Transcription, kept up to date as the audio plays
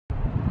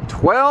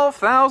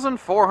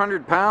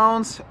12,400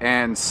 pounds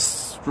and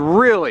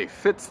really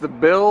fits the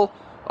bill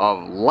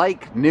of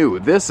like new.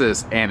 This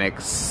is an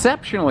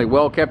exceptionally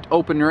well-kept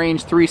open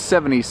range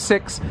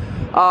 376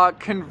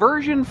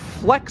 conversion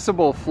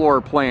flexible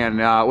floor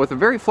plan with a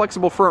very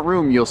flexible front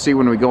room. You'll see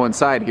when we go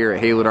inside here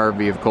at Haylett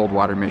RV of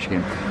Coldwater,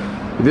 Michigan.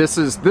 This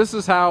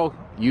is how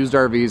used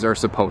RVs are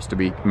supposed to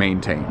be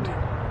maintained.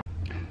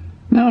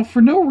 Now,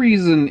 for no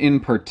reason in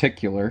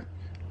particular,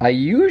 I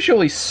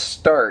usually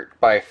start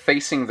by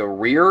facing the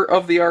rear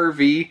of the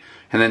RV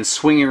and then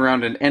swinging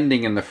around and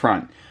ending in the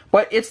front.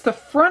 But it's the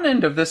front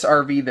end of this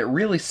RV that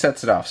really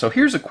sets it off. So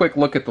here's a quick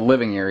look at the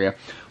living area.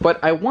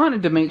 But I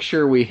wanted to make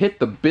sure we hit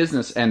the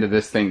business end of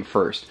this thing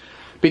first,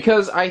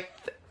 because I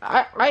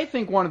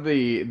think one of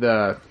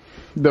the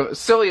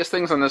silliest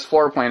things on this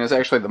floor plan is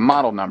actually the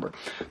model number.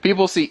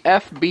 People see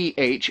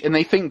FBH and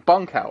they think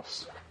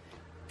bunkhouse.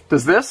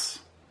 Does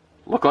this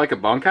look like a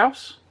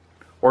bunkhouse?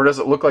 Or does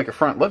it look like a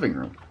front living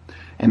room?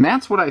 And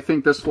that's what I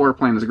think this floor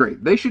plan is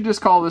great. They should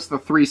just call this the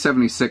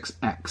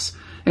 376X.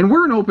 And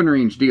we're an open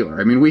range dealer.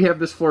 I mean, we have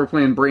this floor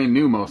plan brand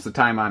new most of the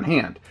time on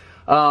hand.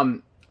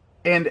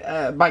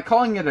 By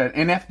calling it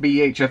an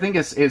FBH, I think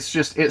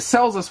it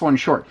sells us one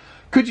short.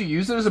 Could you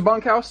use it as a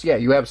bunkhouse? Yeah,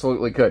 you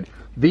absolutely could.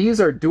 These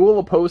are dual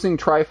opposing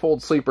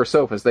trifold sleeper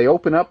sofas. They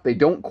open up, they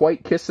don't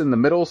quite kiss in the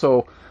middle,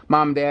 so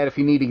Mom and Dad, if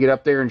you need to get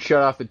up there and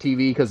shut off the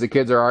TV because the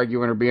kids are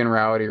arguing or being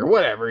rowdy or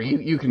whatever,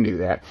 you can do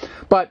that.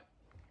 But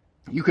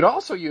you could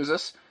also use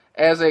this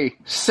as a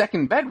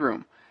second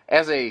bedroom,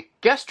 as a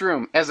guest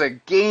room, as a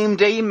game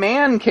day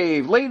man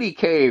cave, lady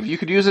cave. You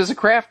could use it as a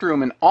craft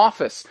room, an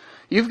office.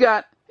 You've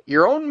got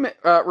your own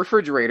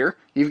refrigerator.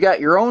 You've got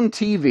your own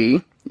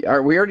TV. We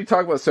already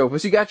talked about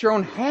sofas. You got your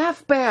own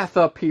half bath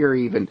up here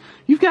even.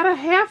 You've got a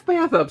half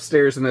bath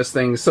upstairs in this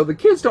thing, so the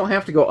kids don't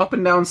have to go up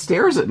and down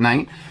stairs at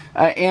night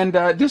and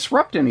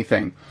disrupt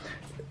anything.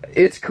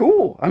 It's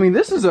cool. I mean,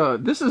 this is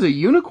a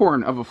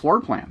unicorn of a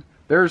floor plan.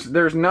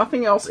 There's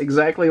nothing else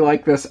exactly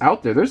like this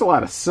out there. There's a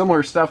lot of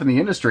similar stuff in the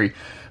industry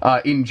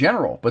in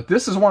general, but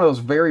this is one of those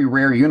very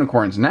rare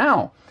unicorns.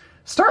 Now,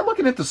 start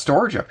looking at the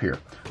storage up here.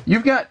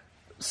 You've got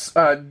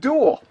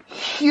dual,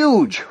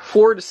 huge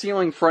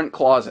floor-to-ceiling front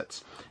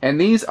closets. And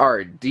these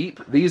are deep.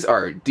 These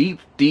are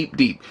deep, deep,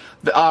 deep.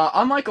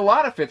 Unlike a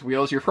lot of fifth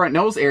wheels, your front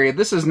nose area,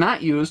 this is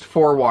not used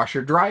for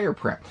washer-dryer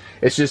prep.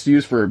 It's just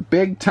used for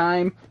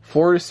big-time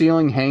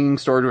floor-to-ceiling hanging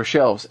storage with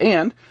shelves.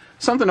 And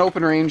something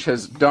Open Range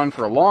has done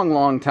for a long,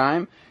 long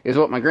time is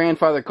what my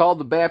grandfather called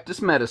the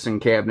Baptist medicine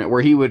cabinet,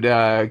 where he would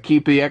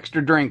keep the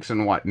extra drinks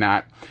and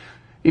whatnot.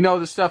 You know,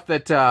 the stuff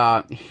that,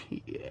 I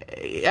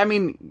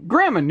mean,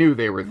 Grandma knew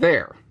they were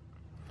there.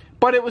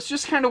 But it was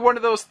just kind of one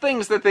of those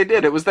things that they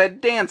did. It was that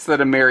dance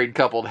that a married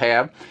couple'd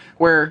have,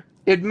 where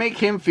it'd make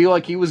him feel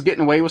like he was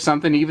getting away with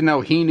something, even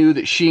though he knew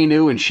that she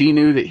knew, and she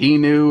knew that he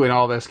knew, and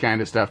all this kind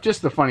of stuff.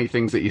 Just the funny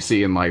things that you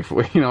see in life.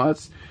 You know,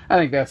 I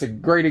think that's a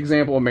great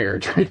example of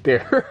marriage right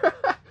there.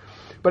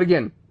 But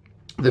again,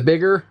 the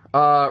bigger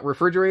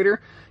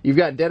refrigerator, you've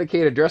got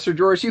dedicated dresser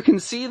drawers. You can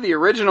see the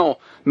original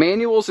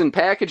manuals and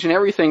package and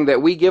everything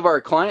that we give our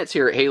clients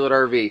here at Haylett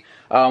RV.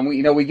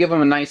 We give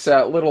them a nice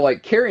little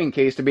carrying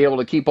case to be able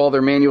to keep all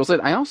their manuals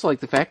in. I also like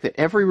the fact that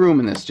every room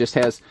in this just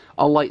has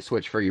a light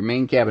switch for your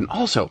main cabin.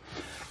 Also,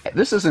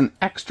 this is an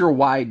extra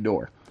wide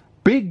door.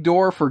 Big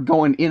door for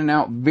going in and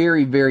out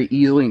very, very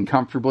easily and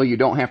comfortably. You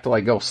don't have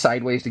to go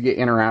sideways to get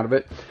in or out of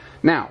it.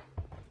 Now,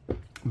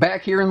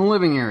 back here in the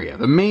living area,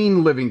 the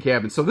main living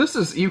cabin. So this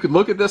is, you could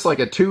look at this like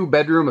a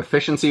 2-bedroom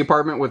efficiency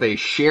apartment with a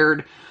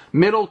shared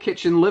middle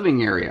kitchen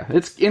living area.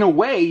 It's, in a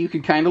way, you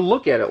could kind of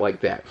look at it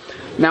like that.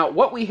 Now,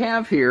 what we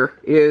have here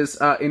is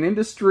an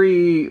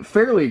industry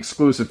fairly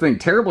exclusive thing,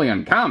 terribly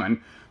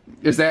uncommon,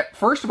 is that,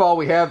 first of all,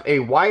 we have a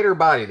wider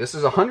body. This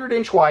is a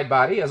 100-inch wide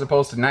body as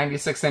opposed to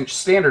 96-inch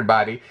standard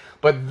body.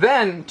 But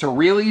then, to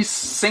really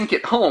sink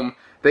it home,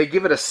 they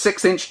give it a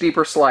 6-inch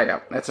deeper slide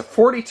out. That's a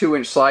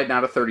 42-inch slide,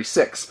 not a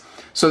 36.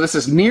 So this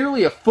is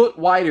nearly a foot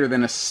wider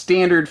than a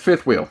standard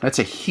fifth wheel. That's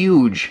a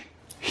huge,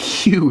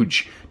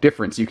 huge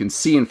difference you can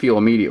see and feel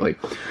immediately.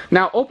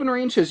 Now, Open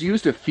Range has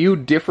used a few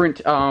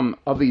different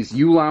of these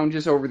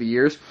U-lounges over the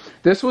years.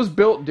 This was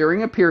built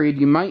during a period,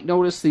 you might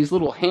notice these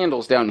little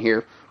handles down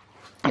here.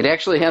 It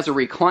actually has a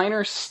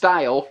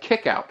recliner-style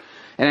kickout.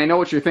 And I know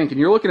what you're thinking.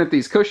 You're looking at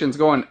these cushions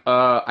going,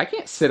 I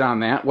can't sit on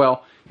that.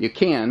 Well, you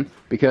can,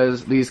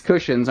 because these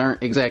cushions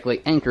aren't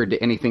exactly anchored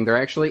to anything.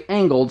 They're actually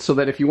angled so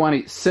that if you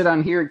want to sit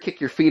on here and kick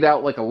your feet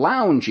out like a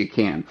lounge, you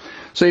can.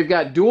 So you've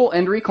got dual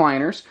end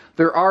recliners.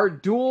 There are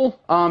dual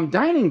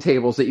dining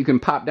tables that you can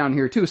pop down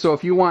here too. So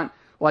if you want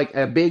like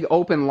a big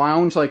open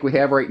lounge like we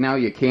have right now,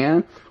 you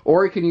can.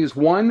 Or you can use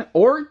 1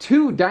 or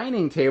 2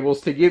 dining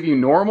tables to give you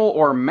normal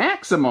or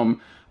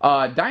maximum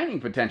dining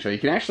potential. You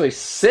can actually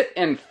sit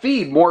and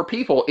feed more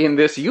people in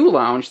this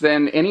U-lounge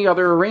than any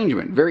other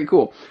arrangement. Very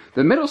cool.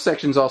 The middle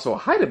section is also a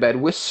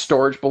hide-a-bed with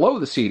storage below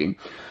the seating.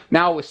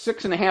 Now, with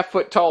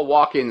 6.5-foot tall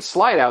walk-in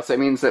slide-outs, that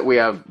means that we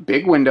have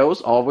big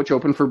windows, all of which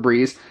open for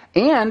breeze,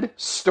 and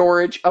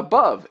storage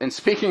above. And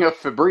speaking of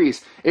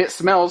Febreze, it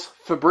smells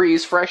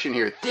Febreze fresh in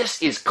here.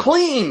 This is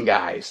clean,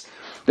 guys.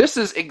 This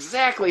is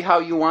exactly how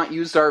you want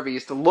used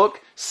RVs to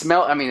look,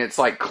 smell. I mean, it's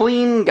like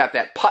clean, got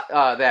that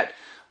that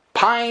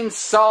pine,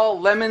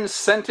 salt, lemon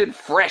scented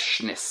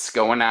freshness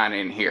going on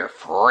in here.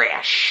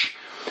 Fresh.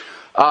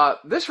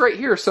 This right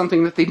here is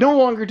something that they no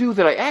longer do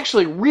that I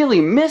actually really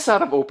miss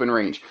out of open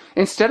range.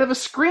 Instead of a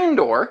screen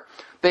door,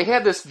 they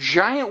had this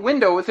giant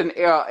window with an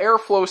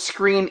airflow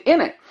screen in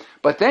it.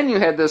 But then you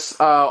had this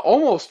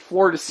almost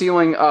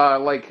floor-to-ceiling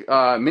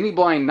mini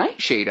blind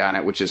nightshade on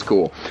it, which is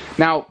cool.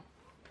 Now,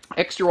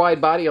 extra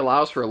wide body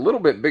allows for a little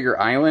bit bigger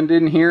island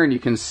in here, and you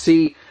can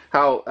see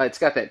how it's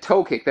got that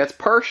toe kick. That's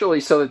partially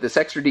so that this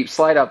extra deep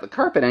slide out the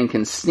carpet end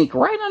can sneak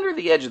right under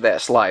the edge of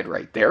that slide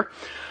right there.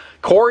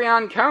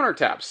 Corian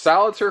countertops,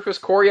 solid surface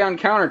Corian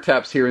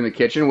countertops here in the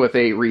kitchen with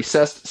a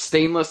recessed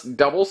stainless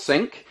double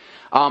sink,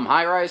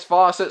 high-rise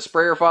faucet,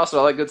 sprayer faucet,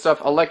 all that good stuff,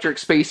 electric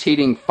space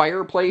heating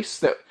fireplace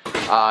that,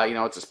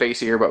 it's a space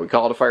heater, but we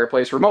call it a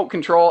fireplace. Remote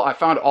control, I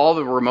found all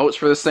the remotes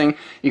for this thing.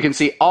 You can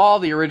see all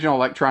the original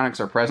electronics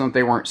are present.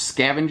 They weren't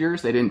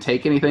scavengers. They didn't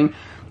take anything.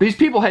 These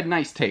people had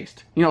nice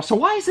taste. So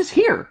why is this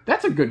here?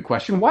 That's a good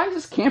question. Why is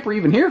this camper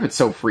even here if it's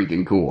so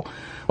freaking cool?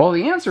 Well,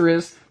 the answer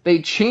is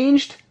they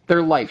changed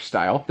their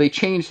lifestyle. They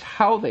changed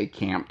how they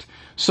camped,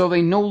 so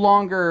they no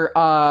longer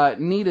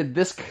needed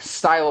this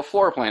style of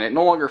floor plan. It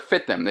no longer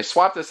fit them. They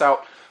swapped this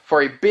out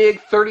for a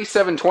big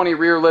 3720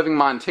 rear living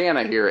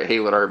Montana here at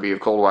Haylett RV of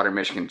Coldwater,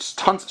 Michigan. Just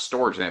tons of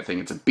storage in that thing.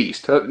 It's a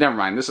beast. Never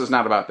mind. This is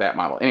not about that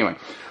model. Anyway,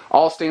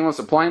 all stainless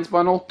appliance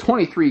bundle,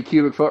 23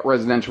 cubic foot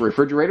residential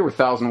refrigerator with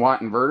 1,000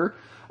 watt inverter.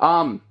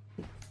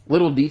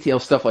 Little detail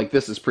stuff like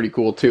this is pretty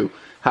cool too.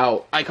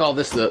 How I call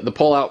this the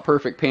pull-out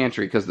perfect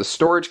pantry, because the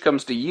storage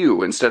comes to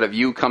you instead of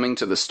you coming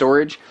to the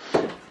storage.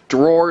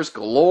 Drawers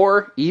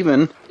galore,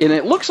 even, and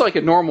it looks like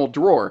a normal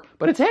drawer,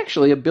 but it's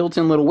actually a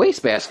built-in little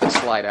wastebasket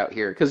slide out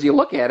here, because you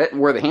look at it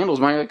and where the handles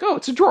might be like, oh,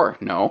 it's a drawer.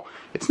 No,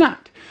 it's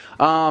not.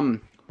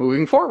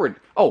 Moving forward.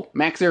 Oh,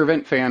 max air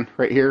vent fan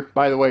right here,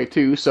 by the way,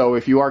 too, so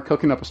if you are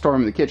cooking up a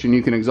storm in the kitchen,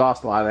 you can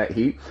exhaust a lot of that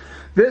heat.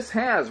 This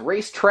has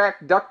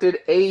racetrack ducted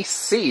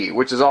AC,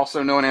 which is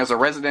also known as a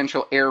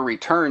residential air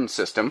return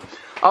system.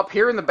 Up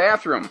here in the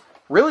bathroom,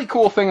 really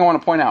cool thing I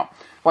want to point out.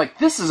 Like,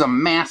 this is a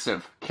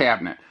massive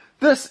cabinet.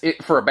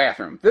 For a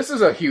bathroom, this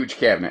is a huge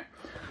cabinet.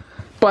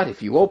 But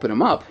if you open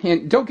them up,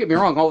 and don't get me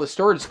wrong, all the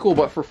storage is cool,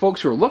 but for folks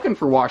who are looking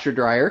for washer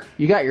dryer,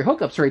 you got your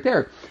hookups right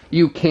there.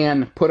 You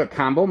can put a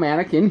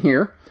combo-matic in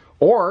here,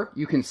 or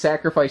you can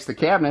sacrifice the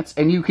cabinets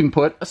and you can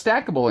put a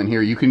stackable in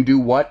here. You can do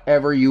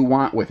whatever you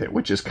want with it,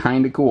 which is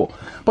kind of cool.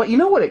 But you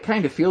know what it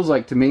kind of feels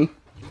like to me?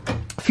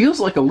 It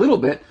feels like a little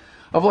bit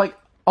of like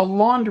a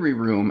laundry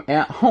room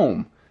at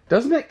home.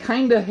 Doesn't it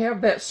kind of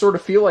have that sort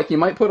of feel like you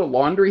might put a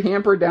laundry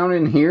hamper down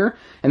in here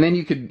and then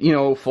you could,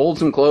 fold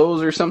some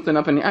clothes or something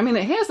up in here? I mean,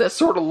 it has that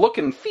sort of look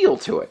and feel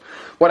to it.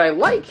 What I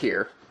like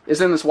here is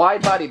in this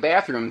wide body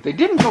bathroom, they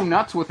didn't go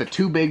nuts with a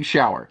too big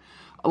shower.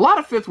 A lot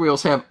of fifth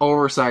wheels have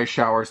oversized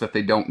showers that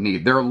they don't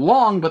need. They're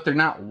long, but they're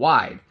not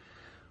wide.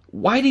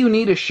 Why do you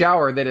need a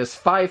shower that is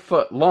 5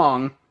 foot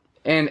long?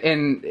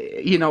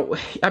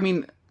 I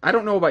mean, I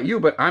don't know about you,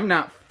 but I'm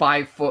not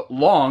 5 foot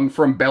long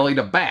from belly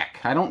to back.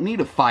 I don't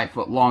need a 5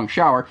 foot long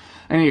shower.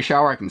 I need a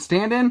shower I can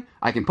stand in.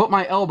 I can put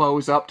my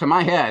elbows up to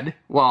my head.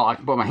 Well, I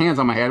can put my hands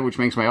on my head, which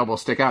makes my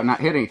elbows stick out and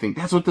not hit anything.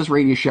 That's what this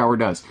radius shower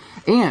does.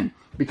 And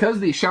because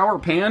the shower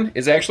pan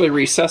is actually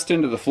recessed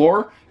into the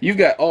floor, you've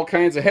got all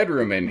kinds of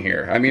headroom in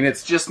here. I mean,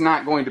 it's just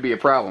not going to be a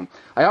problem.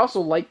 I also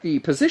like the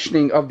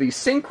positioning of the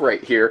sink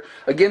right here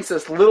against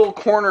this little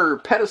corner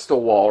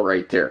pedestal wall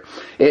right there.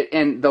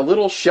 And the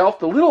little shelf,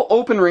 the little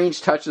open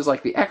range touches,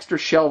 like the extra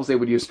shelves they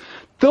would use,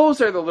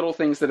 those are the little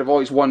things that have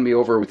always won me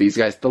over with these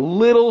guys. The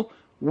little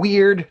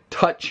weird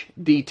touch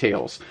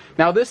details.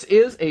 Now, this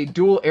is a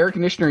dual air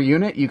conditioner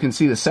unit. You can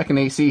see the second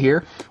AC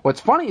here.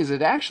 What's funny is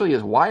it actually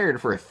is wired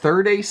for a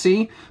third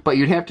AC, but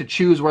you'd have to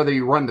choose whether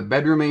you run the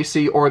bedroom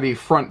AC or the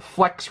front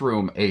flex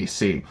room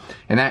AC.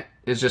 And that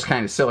is just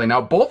kind of silly. Now,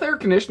 both air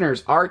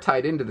conditioners are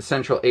tied into the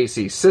central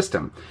AC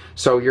system,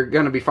 so you're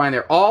going to be fine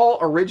there. All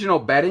original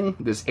bedding,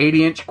 this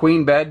 80-inch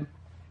queen bed,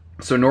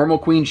 so normal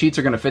queen sheets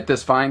are going to fit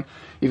this fine.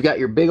 You've got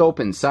your big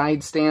open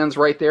side stands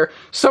right there.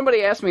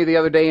 Somebody asked me the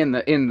other day in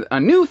a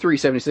new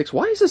 376,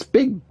 why is this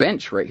big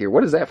bench right here?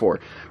 What is that for?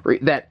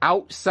 That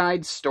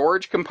outside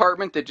storage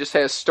compartment that just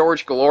has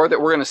storage galore that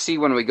we're going to see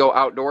when we go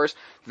outdoors.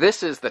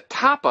 This is the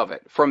top of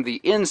it from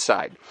the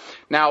inside.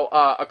 Now,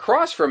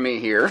 across from me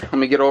here, let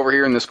me get over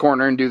here in this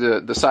corner and do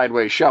the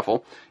sideways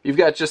shuffle. You've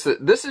got just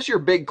this is your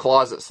big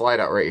closet slide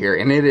out right here,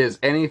 and it is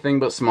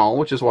anything but small,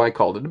 which is why I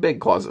called it a big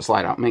closet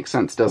slide out. Makes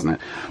sense, doesn't it?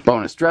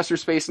 Bonus dresser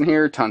space in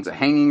here, tons of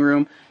hanging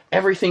room.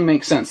 Everything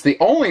makes sense. The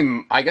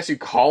only, I guess you'd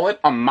call it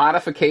a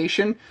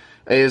modification,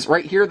 is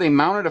right here. They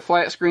mounted a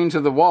flat screen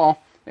to the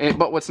wall.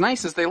 But what's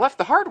nice is they left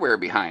the hardware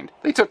behind.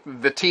 They took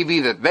the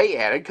TV that they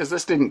added, because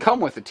this didn't come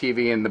with a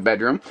TV in the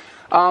bedroom.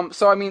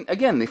 So, I mean,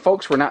 again, the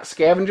folks were not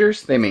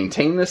scavengers. They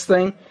maintain this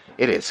thing.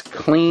 It is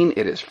clean.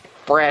 It is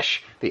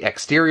fresh. The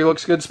exterior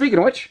looks good. Speaking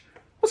of which,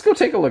 let's go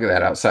take a look at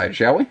that outside,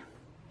 shall we?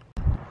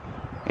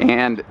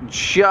 And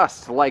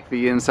just like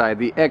the inside,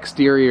 the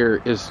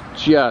exterior is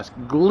just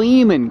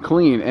gleaming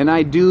clean. And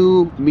I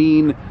do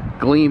mean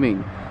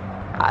gleaming.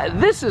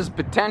 This is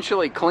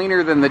potentially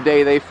cleaner than the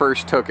day they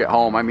first took it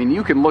home. I mean,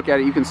 you can look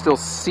at it, you can still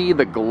see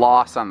the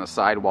gloss on the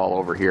sidewall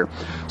over here.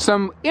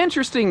 Some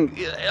interesting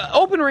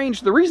open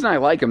range. The reason I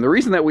like them, the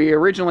reason that we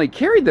originally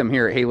carried them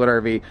here at Haylet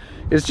RV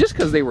is just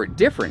because they were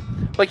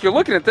different. Like, you're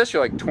looking at this,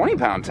 you're like,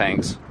 20-pound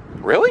tanks?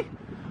 Really?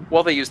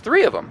 Well, they use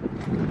 3 of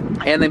them.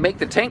 And they make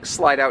the tanks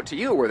slide out to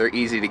you where they're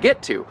easy to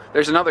get to.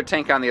 There's another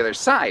tank on the other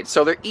side,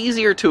 so they're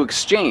easier to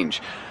exchange.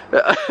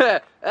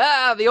 The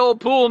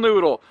old pool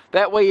noodle.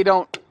 That way you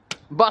don't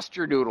bust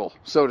your noodle,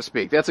 so to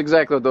speak. That's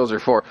exactly what those are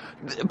for.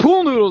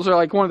 Pool noodles are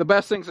like one of the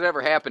best things that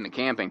ever happened to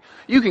camping.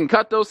 You can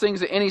cut those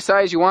things at any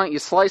size you want. You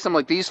slice them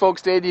like these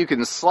folks did. You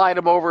can slide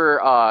them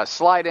over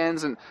slide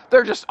ends, and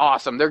they're just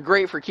awesome. They're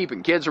great for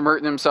keeping kids from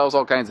hurting themselves,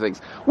 all kinds of things.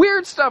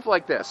 Weird stuff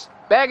like this.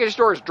 Baggage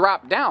doors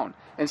drop down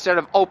instead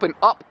of open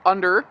up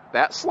under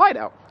that slide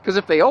out. Because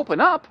if they open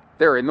up,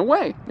 they're in the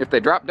way. If they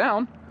drop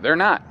down, they're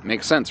not.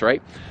 Makes sense,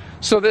 right?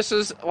 So this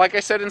is, like I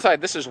said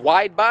inside, this is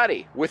wide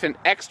body with an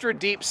extra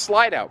deep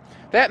slide out.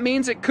 That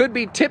means it could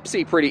be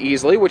tipsy pretty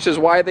easily, which is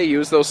why they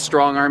use those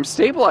strong arm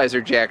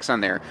stabilizer jacks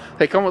on there.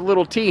 They come with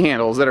little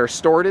T-handles that are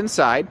stored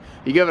inside.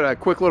 You give it a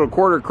quick little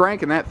quarter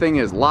crank and that thing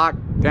is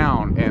locked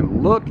down.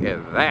 And look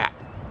at that.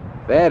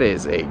 That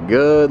is a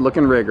good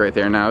looking rig right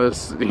there. Now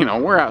this, you know,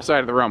 we're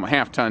outside of the realm of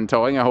half-ton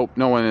towing. I hope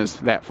no one is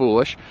that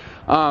foolish.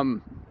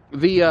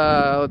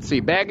 Let's see,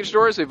 baggage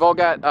doors, they've all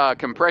got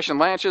compression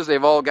latches.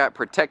 They've all got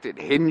protected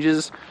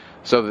hinges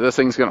so that this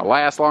thing's going to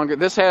last longer.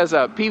 This has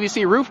a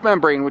PVC roof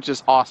membrane, which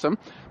is awesome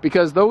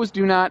because those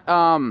do not,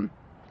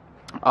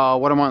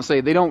 what I want to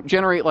say, they don't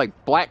generate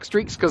like black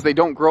streaks because they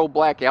don't grow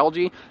black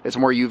algae. It's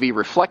more UV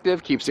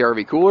reflective, keeps the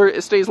RV cooler.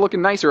 It stays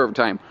looking nicer over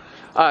time.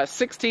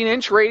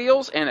 16-inch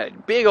radials and a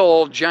big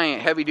old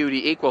giant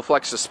heavy-duty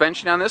Equiflex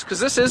suspension on this because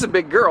this is a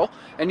big girl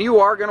and you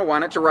are going to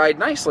want it to ride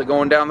nicely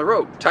going down the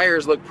road.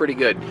 Tires look pretty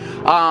good.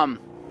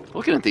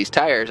 Looking at these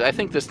tires, I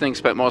think this thing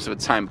spent most of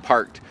its time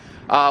parked.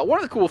 One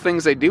of the cool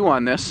things they do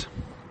on this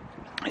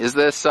is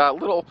this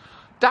little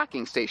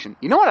docking station.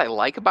 You know what I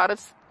like about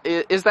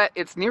it is that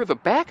it's near the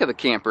back of the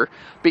camper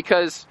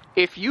because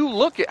if you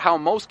look at how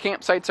most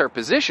campsites are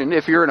positioned,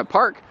 if you're in a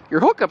park, your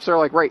hookups are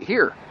like right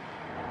here.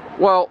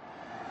 Well,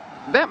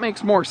 that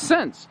makes more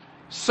sense.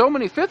 So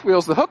many fifth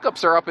wheels, the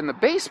hookups are up in the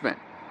basement.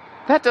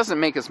 That doesn't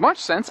make as much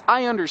sense.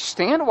 I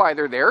understand why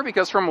they're there,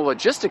 because from a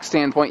logistics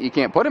standpoint, you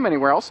can't put them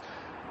anywhere else.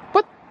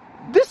 But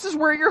this is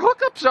where your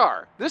hookups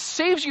are. This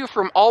saves you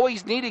from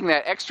always needing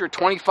that extra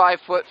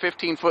 25-foot,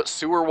 15-foot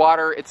sewer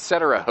water,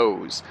 etc.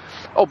 hose.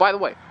 Oh, by the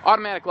way,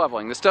 automatic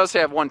leveling. This does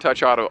have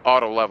one-touch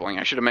auto leveling.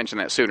 I should have mentioned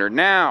that sooner.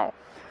 Now,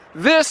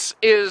 this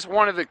is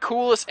one of the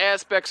coolest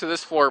aspects of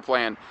this floor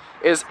plan.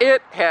 Is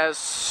it has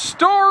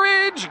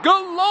storage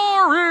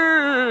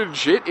galore.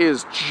 It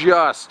is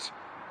just,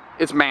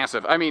 it's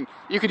massive. I mean,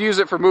 you could use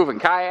it for moving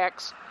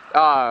kayaks.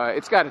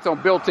 It's got its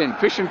own built-in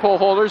fishing pole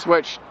holders,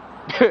 which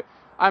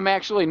I'm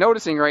actually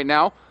noticing right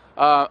now.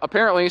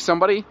 Apparently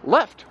somebody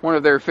left one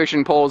of their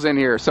fishing poles in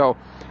here. So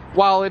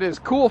while it is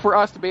cool for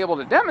us to be able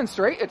to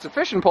demonstrate it's a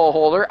fishing pole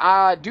holder,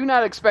 I do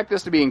not expect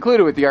this to be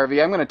included with the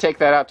RV. I'm going to take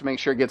that out to make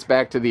sure it gets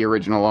back to the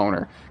original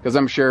owner, because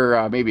I'm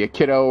sure maybe a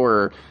kiddo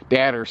or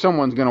dad or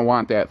someone's going to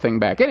want that thing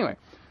back. Anyway,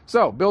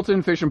 so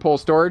built-in fishing pole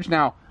storage.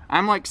 Now,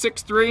 I'm like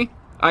 6'3".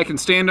 I can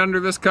stand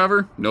under this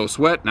cover. No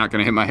sweat. Not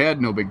going to hit my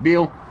head. No big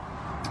deal.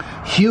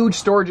 Huge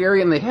storage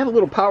area, and they have a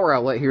little power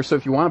outlet here, so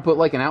if you want to put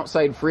like an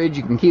outside fridge,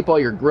 you can keep all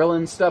your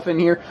grilling stuff in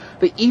here.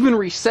 They even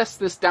recessed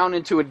this down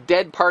into a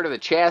dead part of the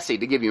chassis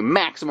to give you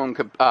maximum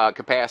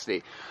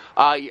capacity.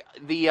 Like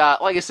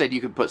I said, you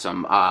could put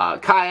some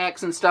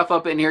kayaks and stuff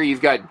up in here.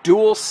 You've got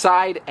dual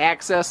side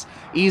access,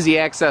 easy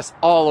access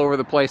all over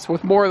the place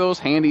with more of those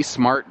handy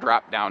smart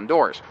drop down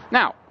doors.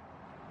 Now,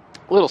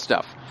 little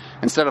stuff.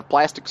 Instead of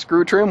plastic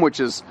screw trim, which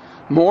is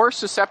more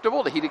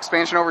susceptible to heat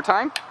expansion over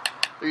time,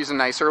 they're using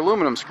nicer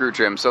aluminum screw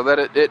trim so that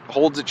it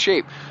holds its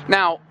shape.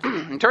 Now,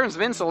 in terms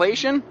of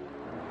insulation,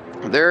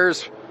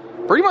 there's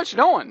pretty much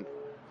no one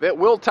that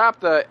will top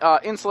the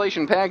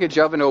insulation package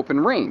of an open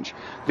range.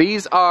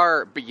 These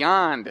are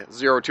beyond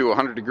 0 to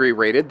 100 degree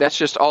rated. That's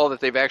just all that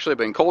they've actually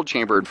been cold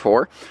chambered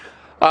for.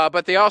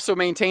 But they also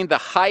maintain the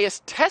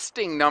highest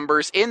testing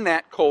numbers in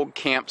that cold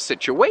camp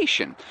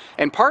situation.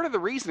 And part of the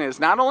reason is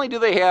not only do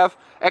they have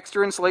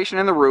extra insulation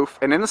in the roof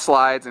and in the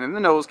slides and in the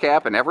nose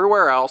cap and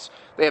everywhere else,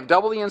 they have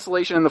double the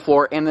insulation in the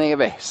floor, and they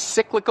have a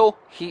cyclical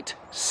heat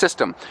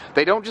system.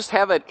 They don't just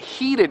have a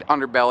heated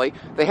underbelly,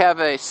 they have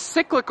a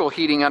cyclical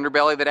heating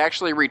underbelly that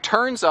actually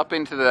returns up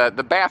into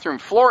the bathroom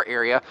floor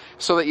area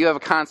so that you have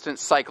a constant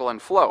cycle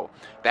and flow.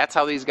 That's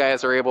how these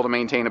guys are able to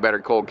maintain a better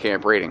cold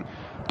camp rating.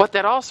 But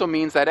that also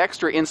means that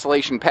extra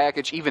insulation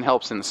package even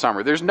helps in the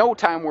summer. There's no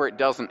time where it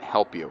doesn't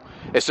help you.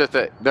 It's just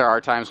that there are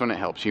times when it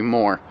helps you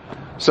more.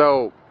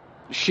 So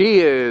she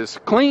is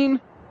clean.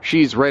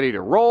 She's ready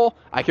to roll.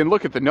 I can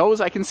look at the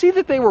nose. I can see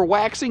that they were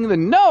waxing the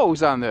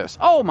nose on this.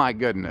 Oh my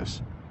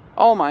goodness.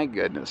 Oh my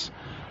goodness.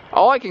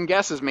 All I can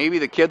guess is maybe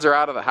the kids are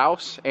out of the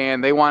house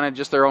and they wanted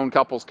just their own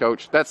couples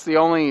coach. That's the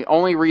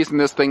only reason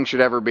this thing should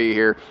ever be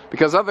here.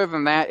 Because other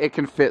than that, it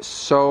can fit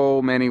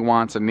so many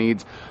wants and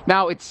needs.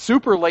 Now, it's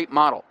super late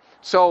model.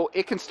 So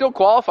it can still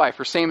qualify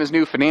for same as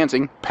new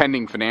financing,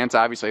 pending finance,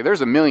 obviously. There's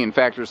a million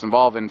factors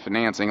involved in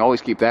financing. Always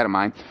keep that in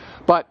mind.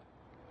 But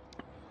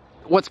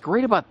what's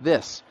great about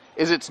this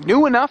is it's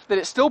new enough that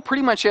it still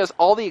pretty much has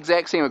all the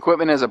exact same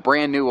equipment as a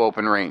brand new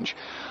open range.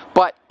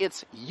 But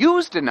it's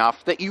used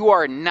enough that you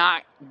are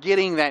not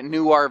getting that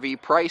new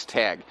RV price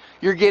tag.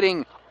 You're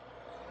getting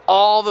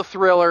all the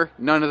thriller,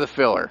 none of the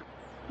filler.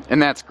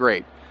 And that's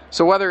great.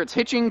 So whether it's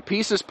hitching,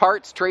 pieces,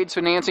 parts, trades,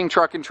 financing,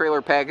 truck and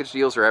trailer package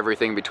deals, or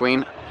everything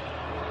between,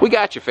 we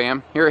got you,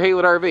 fam, here at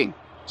Haylett RV.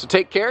 So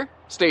take care,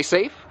 stay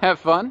safe, have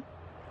fun,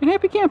 and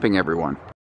happy camping, everyone.